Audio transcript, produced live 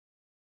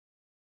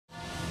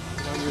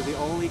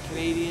only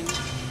Canadian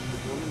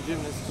woman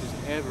gymnast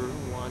who's ever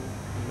won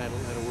a medal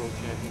at a world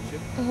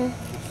championship,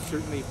 which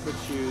certainly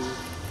puts you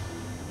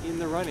in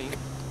the running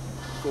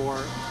for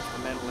a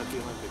medal at the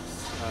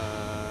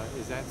Olympics.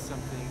 Is that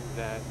something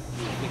that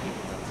you're thinking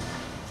about?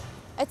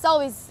 It's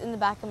always in the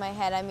back of my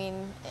head. I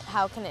mean,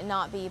 how can it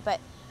not be? But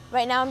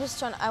right now I'm just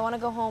trying, I want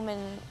to go home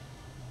and,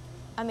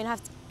 I mean,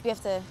 we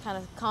have to kind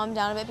of calm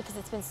down a bit because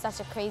it's been such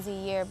a crazy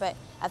year, but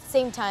at the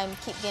same time,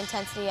 keep the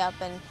intensity up,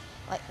 and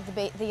like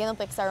the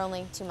Olympics are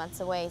only 2 months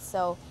away.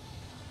 So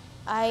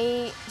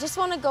I just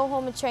want to go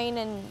home and train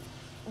and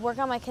work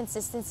on my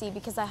consistency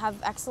because I have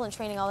excellent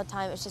training all the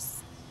time. It's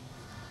just,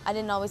 I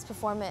didn't always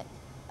perform it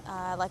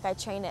like I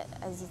train it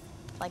as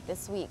like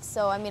this week.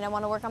 So I mean, I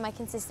want to work on my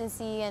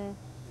consistency and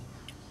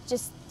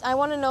just, I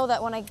want to know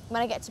that when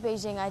I get to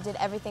Beijing, I did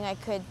everything I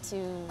could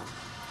to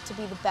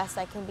be the best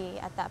I can be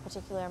at that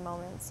particular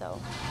moment. So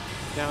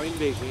now in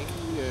Beijing,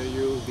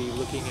 you'll be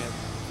looking at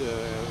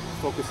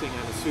focusing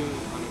on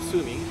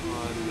assuming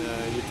on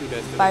your two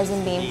best bars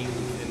and beam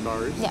and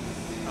bars. Yeah.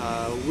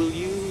 Will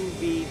you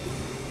be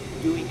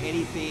doing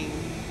anything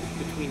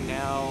between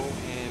now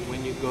and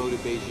when you go to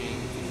Beijing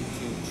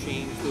to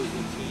change those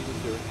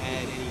routines or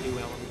add any new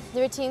elements?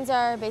 The routines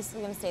are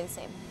basically going to stay the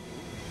same.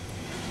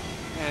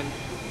 And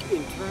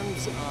in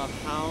terms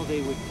of how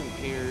they would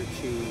compare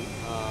to,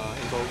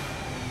 in both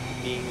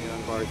being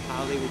on bars,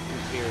 how they would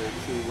compare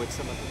to what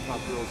some of the top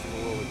girls in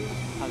the world are doing,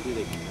 how do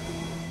they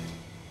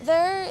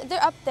compare?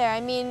 They're up there.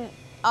 I mean,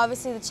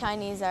 obviously the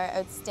Chinese are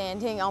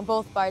outstanding on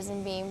both bars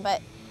and beam,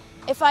 but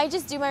if I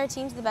just do my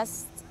routine to the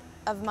best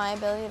of my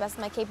ability, the best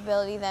of my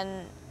capability,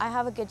 then I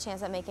have a good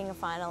chance at making a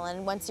final.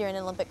 And once you're in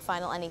an Olympic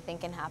final, anything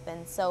can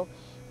happen. So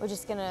we're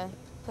just going to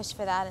push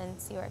for that and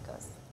see where it goes.